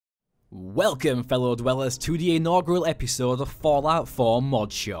Welcome fellow dwellers to the inaugural episode of Fallout 4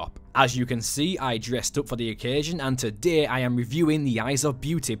 Modshop. As you can see, I dressed up for the occasion and today I am reviewing the Eyes of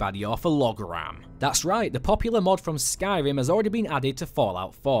Beauty by the author Logram. That's right, the popular mod from Skyrim has already been added to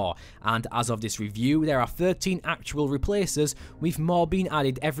Fallout 4, and as of this review there are 13 actual replacers, with more being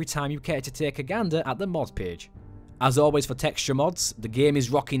added every time you care to take a gander at the mod page. As always for texture mods, the game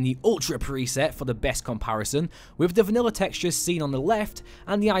is rocking the Ultra preset for the best comparison, with the vanilla textures seen on the left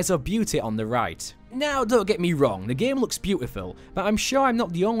and the Eyes of Beauty on the right. Now don't get me wrong, the game looks beautiful, but I'm sure I'm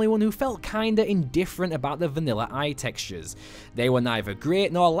not the only one who felt kinda indifferent about the vanilla eye textures. They were neither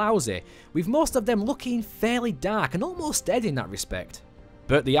great nor lousy, with most of them looking fairly dark and almost dead in that respect.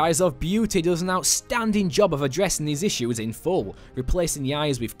 But the Eyes of Beauty does an outstanding job of addressing these issues in full, replacing the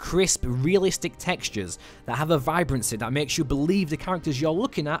eyes with crisp, realistic textures that have a vibrancy that makes you believe the characters you're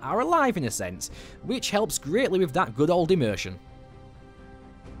looking at are alive in a sense, which helps greatly with that good old immersion.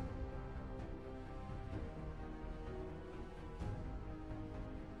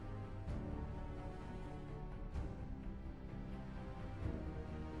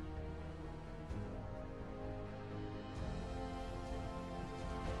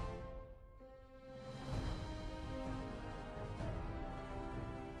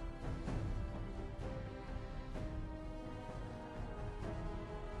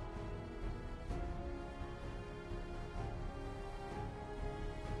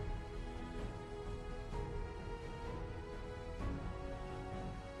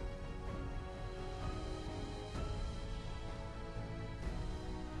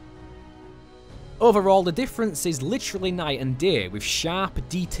 Overall, the difference is literally night and day, with sharp,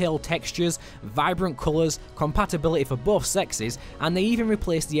 detailed textures, vibrant colours, compatibility for both sexes, and they even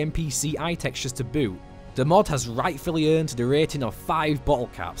replaced the NPC eye textures to boot. The mod has rightfully earned the rating of 5 bottle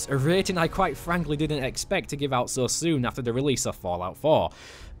caps, a rating I quite frankly didn't expect to give out so soon after the release of Fallout 4.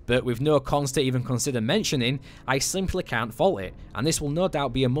 But with no cons to even consider mentioning, I simply can't fault it, and this will no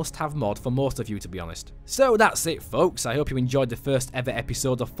doubt be a must-have mod for most of you, to be honest. So that's it folks, I hope you enjoyed the first ever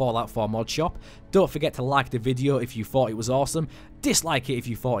episode of Fallout 4 Modshop. Don't forget to like the video if you thought it was awesome, dislike it if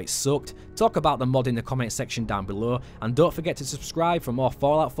you thought it sucked, talk about the mod in the comment section down below, and don't forget to subscribe for more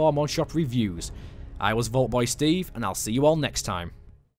Fallout 4 Modshop reviews. I was Vault Boy Steve, and I'll see you all next time.